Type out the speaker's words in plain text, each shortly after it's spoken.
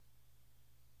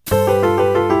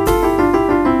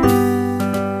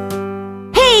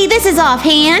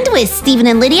Offhand with Stephen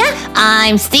and Lydia.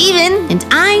 I'm Stephen. And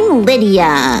I'm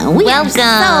Lydia. We Welcome. are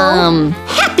so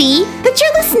happy that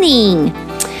you're listening.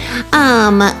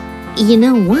 You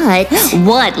know what?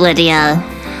 What, Lydia?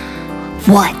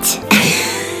 What?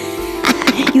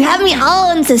 You have me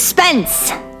all in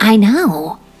suspense. I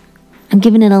know. I'm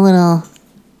giving it a little...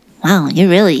 Wow, you're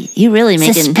really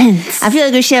making... suspense. I feel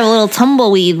like we should have a little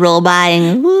tumbleweed roll by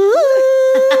and...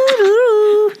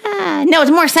 No,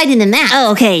 it's more exciting than that.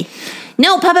 Oh, okay.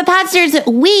 No, Puppet Podsters,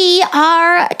 we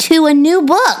are to a new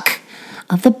book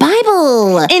of the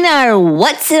Bible. In our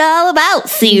What's It All About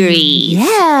series.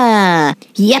 Yeah.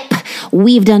 Yep.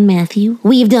 We've done Matthew.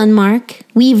 We've done Mark.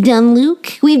 We've done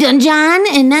Luke. We've done John.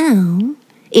 And now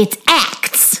it's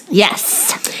Acts.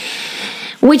 Yes.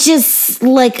 Which is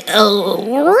like a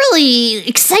really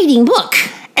exciting book.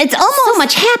 It's almost... so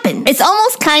much happened. It's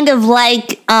almost kind of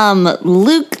like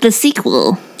Luke the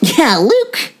sequel. Yeah,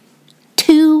 Luke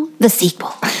to the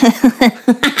sequel.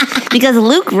 Because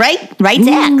Luke writes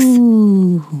Acts.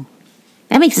 Ooh.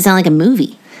 That makes it sound like a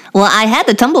movie. Well, I had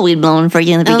the tumbleweed blown for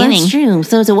you in the beginning. That's true.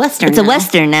 So it's a Western It's now. a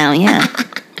Western now, yeah.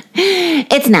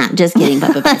 It's not. Just kidding,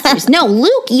 Puppet Podsters. No,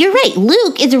 Luke, you're right.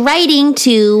 Luke is writing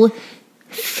to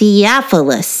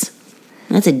Theophilus.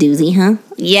 That's a doozy, huh?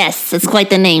 Yes, it's quite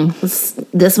the name.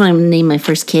 This one I'm going to name my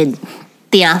first kid.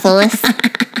 Theophilus.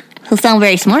 He'll sound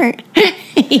very smart.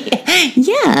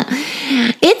 Yeah,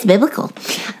 it's biblical.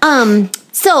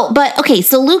 So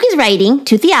Luke is writing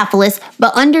to Theophilus,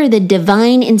 but under the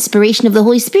divine inspiration of the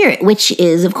Holy Spirit, which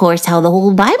is, of course, how the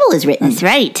whole Bible is written. That's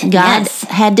right. God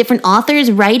had different authors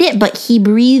write it, but he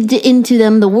breathed into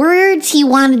them the words he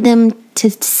wanted them to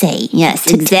say. Yes,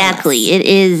 to exactly. It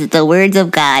is the words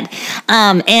of God.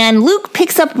 And Luke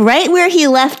picks up right where he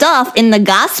left off in the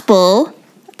Gospel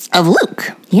of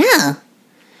Luke. Yeah.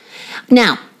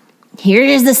 Now, here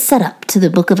is the setup to the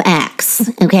book of Acts,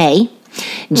 okay?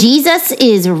 Jesus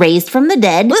is raised from the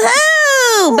dead.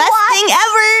 Woohoo! Best thing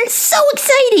ever! So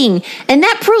exciting! And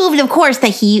that proved, of course,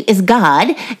 that he is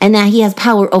God and that he has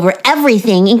power over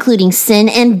everything, including sin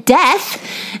and death.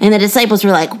 And the disciples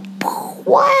were like,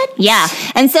 what? Yeah.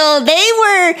 And so they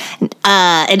were,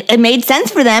 it made sense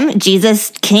for them.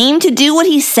 Jesus came to do what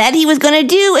he said he was going to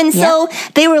do. And so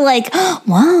they were like, oh,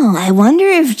 wow, I wonder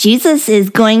if Jesus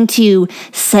is going to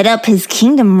set up his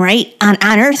kingdom right on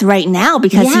earth right now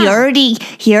because he already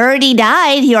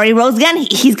died. He already rose again.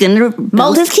 He's going to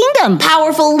build his kingdom.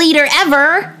 Powerful leader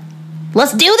ever.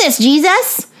 Let's do this,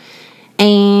 Jesus.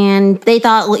 And they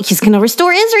thought, well, he's going to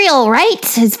restore Israel, right?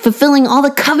 He's fulfilling all the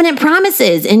covenant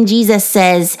promises. And Jesus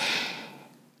says,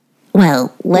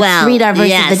 let's read our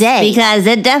verse of the day. Because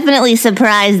it definitely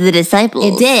surprised the disciples.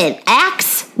 It did.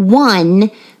 Acts 1,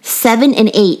 7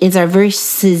 and 8 is our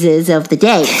verses of the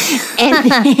day.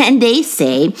 And they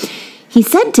say, he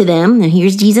said to them, and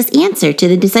here's Jesus' answer to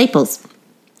the disciples.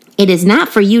 It is not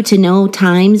for you to know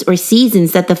times or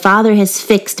seasons that the Father has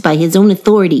fixed by his own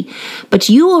authority, but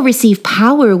you will receive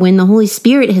power when the Holy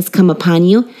Spirit has come upon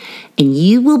you, and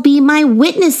you will be my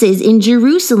witnesses in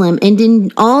Jerusalem and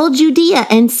in all Judea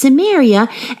and Samaria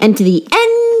and to the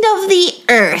end of the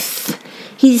earth.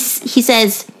 He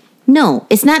says, no,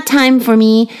 it's not time for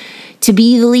me to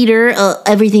be the leader of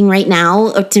everything right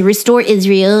now, or to restore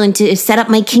Israel and to set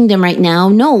up my kingdom right now.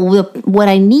 No, what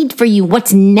I need for you,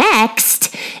 what's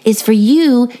next, is for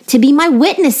you to be my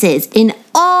witnesses in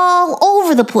all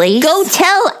over the place. Go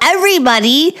tell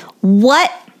everybody what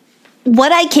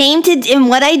I came to and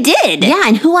what I did. Yeah,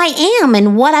 and who I am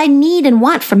and what I need and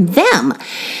want from them.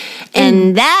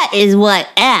 And that is what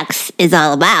Acts is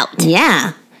all about.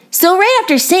 Yeah. So right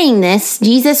after saying this,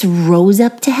 Jesus rose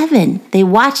up to heaven. They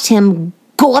watched him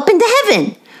go up into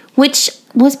heaven, which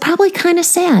was probably kind of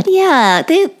sad. Yeah,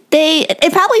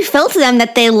 it probably felt to them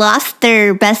that they lost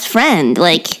their best friend.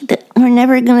 Like, we're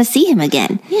never going to see him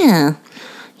again. Yeah.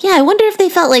 Yeah, I wonder if they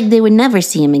felt like they would never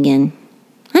see him again.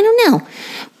 I don't know.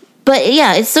 But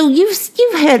yeah, so you've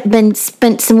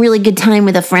spent some really good time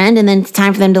with a friend, and then it's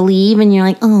time for them to leave, and you're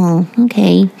like, oh,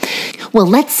 okay. Well,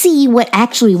 let's see what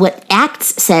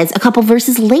Acts says a couple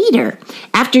verses later.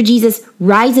 After Jesus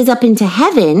rises up into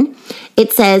heaven,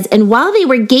 it says, and while they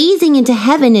were gazing into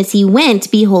heaven as he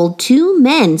went, behold, two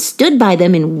men stood by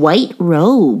them in white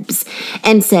robes,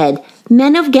 and said,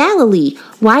 Men of Galilee,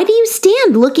 why do you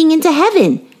stand looking into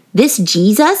heaven? This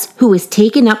Jesus, who is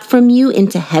taken up from you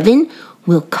into heaven,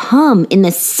 will come in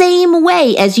the same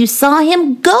way as you saw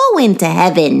him go into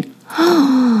heaven.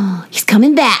 He's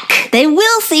coming back. They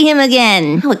will see him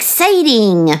again. How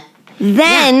exciting.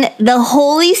 Then the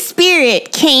Holy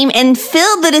Spirit came and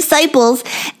filled the disciples,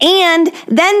 and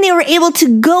then they were able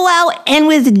to go out and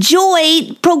with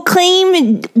joy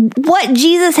proclaim what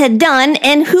Jesus had done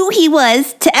and who he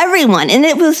was to everyone. And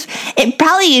it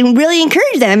probably really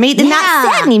encouraged them and made them not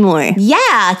sad anymore.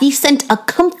 Yeah, he sent a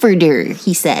comforter,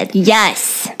 he said.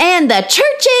 Yes. And the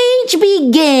church age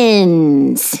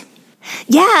begins.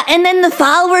 Yeah, and then the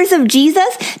followers of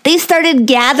Jesus, they started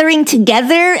gathering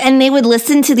together and they would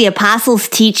listen to the apostles'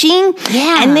 teaching.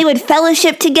 Yeah. And they would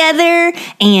fellowship together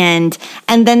and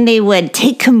then they would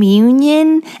take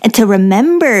communion and to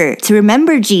remember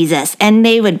Jesus. And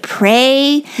they would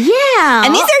pray. Yeah.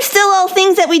 And these are still all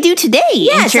things that we do today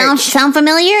in church. Sound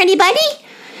familiar, anybody?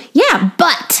 Yeah,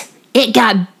 but it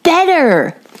got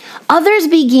better.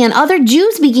 Other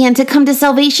Jews began to come to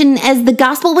salvation as the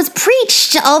gospel was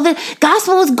preached. All the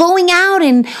gospel was going out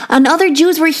and other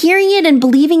Jews were hearing it and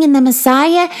believing in the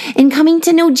Messiah and coming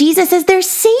to know Jesus as their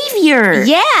Savior.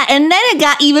 Yeah, and then it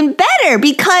got even better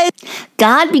because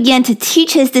God began to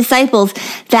teach his disciples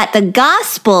that the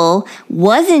gospel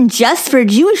wasn't just for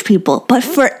Jewish people, but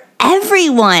for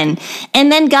everyone.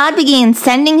 And then God began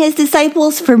sending his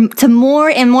disciples to more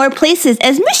and more places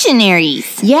as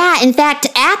missionaries. Yeah, in fact,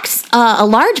 Acts, a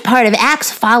large part of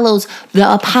Acts follows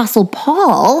the Apostle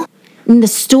Paul in the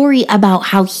story about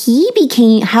how he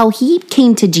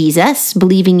came to Jesus,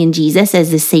 believing in Jesus as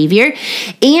the Savior,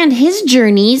 and his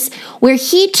journeys where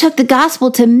he took the gospel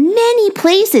to many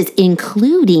places,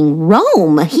 including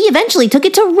Rome. He eventually took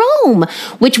it to Rome,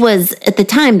 which was at the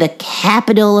time the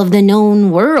capital of the known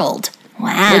world.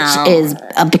 Wow. Which is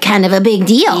kind of a big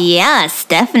deal. Yes,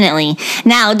 definitely.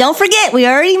 Now, don't forget, we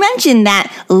already mentioned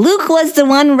that Luke was the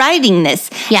one writing this.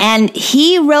 Yeah. And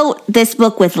he wrote this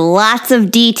book with lots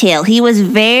of detail. He was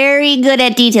very good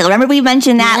at detail. Remember we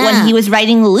mentioned that when he was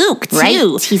writing Luke, too.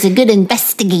 Right. He's a good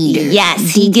investigator.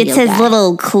 Yes, he gets his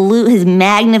little clue, his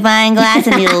magnifying glass,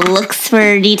 and he looks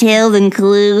for details and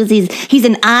clues. He's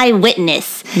an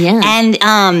eyewitness. Yeah.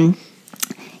 And,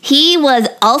 he was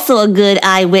also a good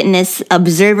eyewitness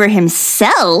observer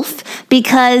himself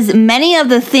because many of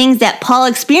the things that Paul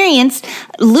experienced,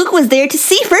 Luke was there to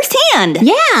see firsthand.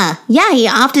 Yeah. He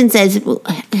often says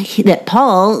that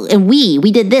Paul and we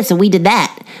did this and we did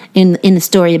that in the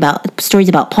stories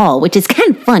about Paul, which is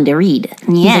kind of fun to read.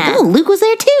 Yeah. He's like, Luke was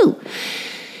there too.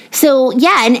 So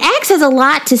yeah, and Acts has a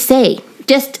lot to say.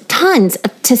 Just tons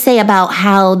to say about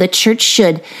how the church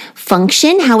should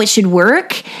function, how it should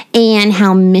work, and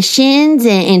how missions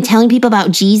and telling people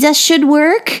about Jesus should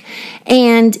work.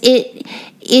 And it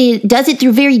does it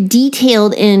through very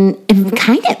detailed and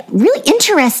kind of really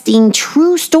interesting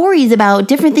true stories about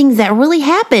different things that really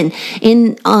happened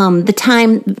in the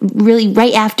time really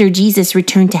right after Jesus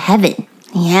returned to heaven.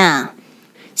 Yeah.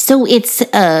 So it's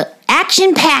a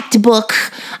action-packed book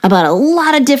about a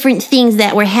lot of different things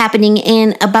that were happening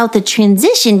and about the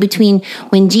transition between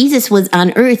when Jesus was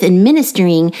on earth and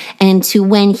ministering and to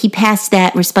when he passed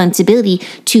that responsibility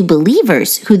to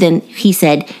believers who then he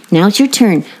said, now it's your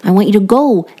turn. I want you to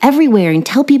go everywhere and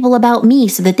tell people about me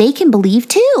so that they can believe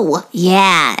too.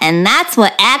 Yeah, and that's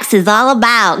what Acts is all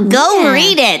about. Go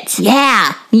read it.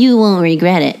 Yeah, you won't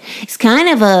regret it. It's kind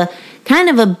of a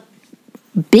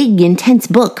big, intense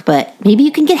book, but maybe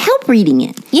you can get help reading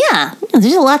it. Yeah.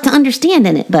 There's a lot to understand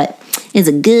in it, but it's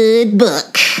a good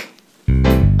book.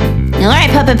 All right,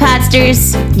 Puppet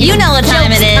Podsters. You know what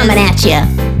time it is. Coming at you.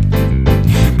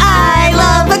 I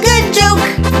love a good joke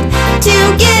to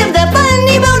give the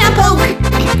funny bone a poke.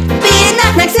 Be it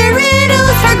knock-knocks or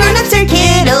riddles for grown-ups or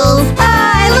kiddles.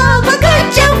 I love a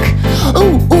good joke.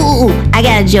 Ooh, I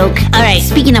got a joke. All right.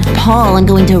 Speaking of Paul and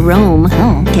going to Rome.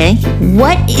 Oh, okay.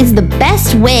 What is the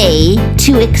best way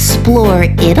to explore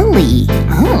Italy?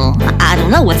 Oh, I don't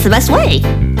know. What's the best way?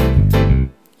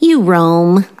 You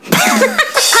roam.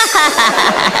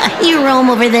 You roam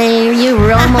over there. You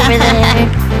roam over there.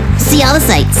 See all the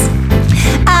sights.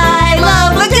 I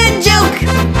love a good joke.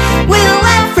 We'll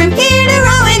laugh from here to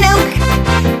Roanoke.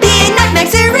 Be it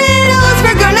knock-knocks or riddles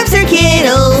for grown-ups or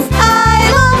kiddles.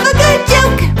 I love a good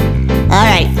joke. All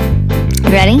right.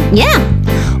 Ready? Yeah.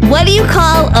 What do you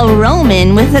call a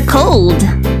Roman with a cold?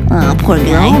 Oh, poor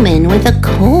guy. Roman with a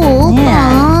cold?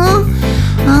 Yeah.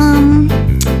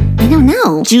 I don't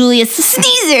know. Julius the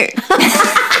Sneezer.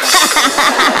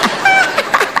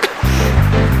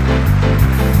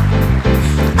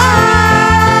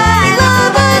 I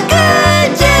love a good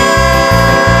joke.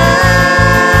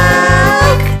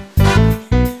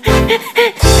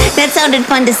 That sounded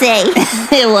fun to say.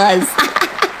 It was.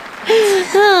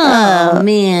 Oh,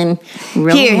 man.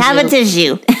 Here, have a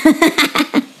tissue.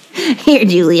 Here,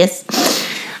 Julius.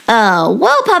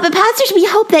 Well, Puppet Podsters, we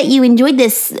hope that you enjoyed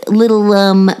this little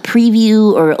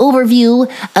preview or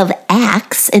overview of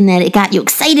Acts and that it got you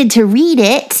excited to read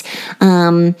it.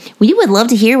 We would love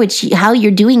to hear how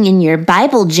you're doing in your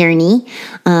Bible journey.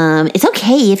 It's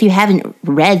okay if you haven't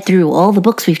read through all the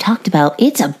books we've talked about.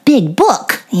 It's a big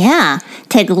book. Yeah,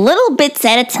 take little bits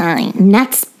at a time. And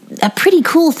that's a pretty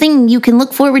cool thing you can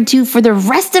look forward to for the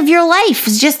rest of your life,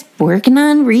 is just working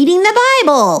on reading the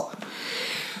Bible.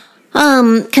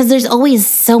 Because there's always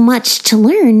so much to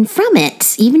learn from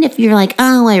it. Even if you're like,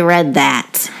 oh, I read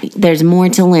that. There's more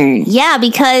to learn. Yeah,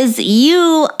 because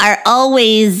you are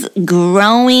always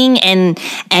growing and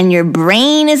your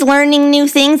brain is learning new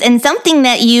things. And something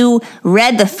that you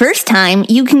read the first time,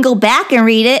 you can go back and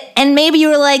read it. And maybe you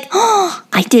were like, oh,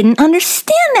 I didn't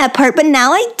understand that part, but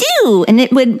now I do. And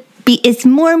it's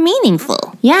more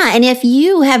meaningful. Yeah, and if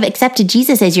you have accepted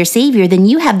Jesus as your Savior, then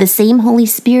you have the same Holy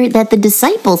Spirit that the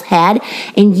disciples had,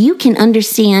 and you can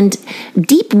understand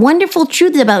deep, wonderful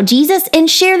truths about Jesus and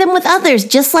share them with others,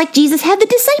 just like Jesus had the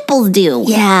disciples do.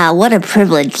 Yeah, what a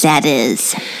privilege that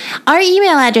is. Our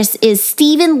email address is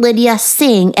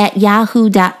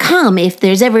StephenLydiaSing@yahoo.com. If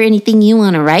there's ever anything you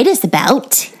want to write us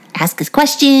about, ask us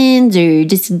questions, or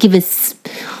just give us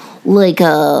like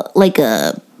a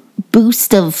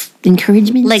boost of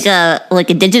encouragement, like a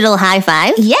digital high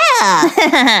five. Yeah.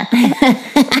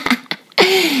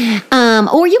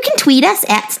 Or you can tweet us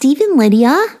at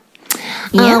StephenLydia.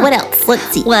 Yeah. What else?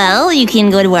 Let's see. Well, you can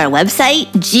go to our website,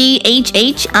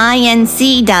 ghhinc.org,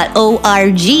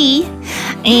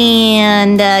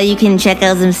 and you can check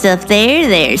out some stuff there.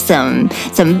 There's some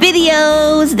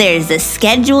videos, there's a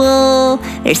schedule,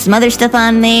 there's some other stuff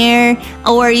on there.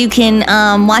 Or you can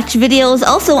watch videos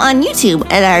also on YouTube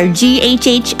at our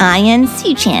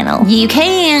GHHINC channel. You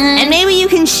can. And maybe you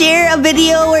can share a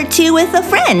video or two with a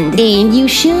friend. And you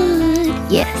should.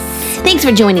 Yes. Thanks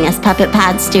for joining us, Puppet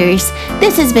Podsters.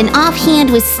 This has been Offhand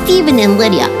with Stephen and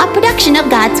Lydia, a production of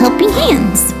God's Helping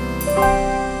Hands.